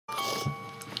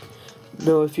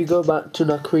No, if you go back to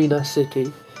Nakrina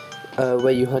City,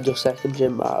 where you had your second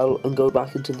gym battle, and go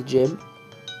back into the gym,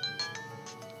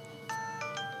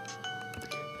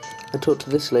 and talk to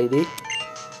this lady.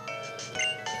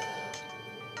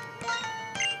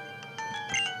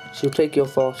 She'll take your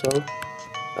photo,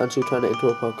 and she'll turn it into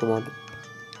a Pokemon.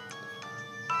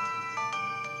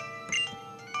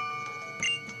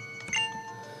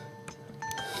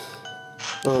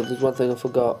 Oh, there's one thing I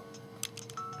forgot.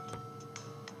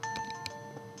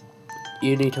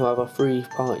 You need to have a free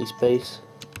party space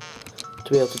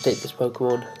to be able to take this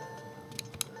Pokemon.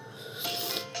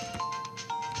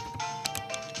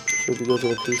 Should we go to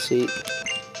the PC?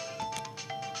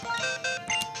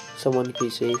 Someone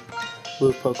PC.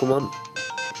 Move Pokemon.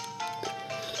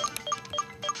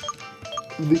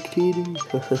 Victini.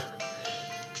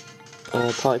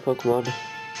 Party Pokemon.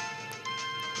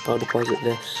 I'll deposit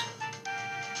this.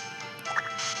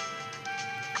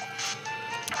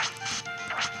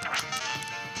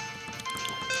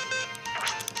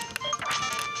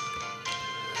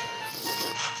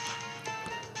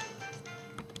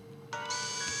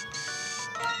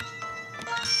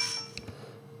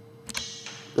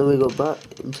 Then we go back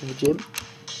into the gym.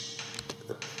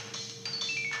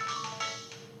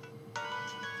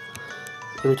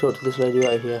 And we talk to this lady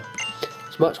right here.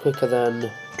 It's much quicker than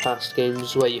past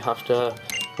games where you have to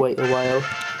wait a while.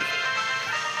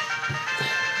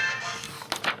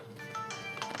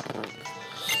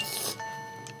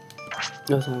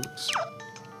 No thanks.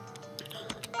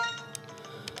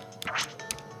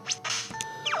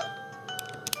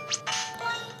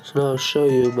 So now I'll show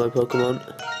you my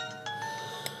Pokemon.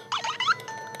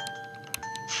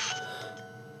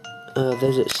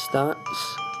 There's its stats.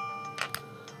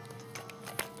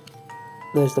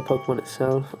 There's the Pokemon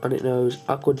itself, and it knows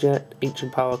Aqua Jet,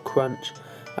 Ancient Power, Crunch,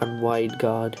 and Wide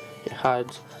Guard. It has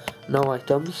no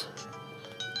items,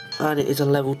 and it is a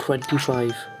level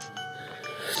 25.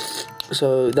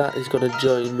 So that is going to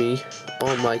join me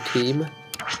on my team.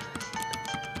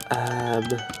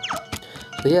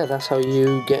 So yeah, that's how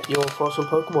you get your fossil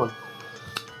Pokemon.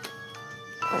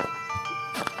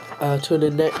 Tune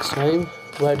in next time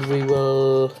when we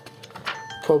will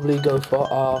probably go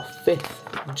for our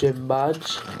 5th gym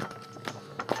badge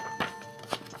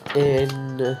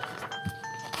in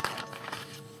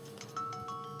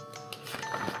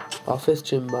our 5th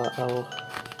gym battle.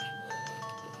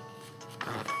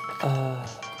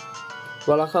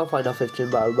 Well, I can't find our 5th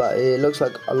gym battle, but it looks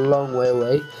like a long way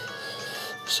away.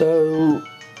 So,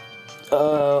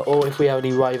 or if we have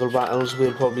any rival battles,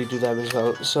 we'll probably do them as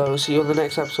well. So, see you on the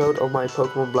next episode of my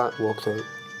Pokemon Black walkthrough.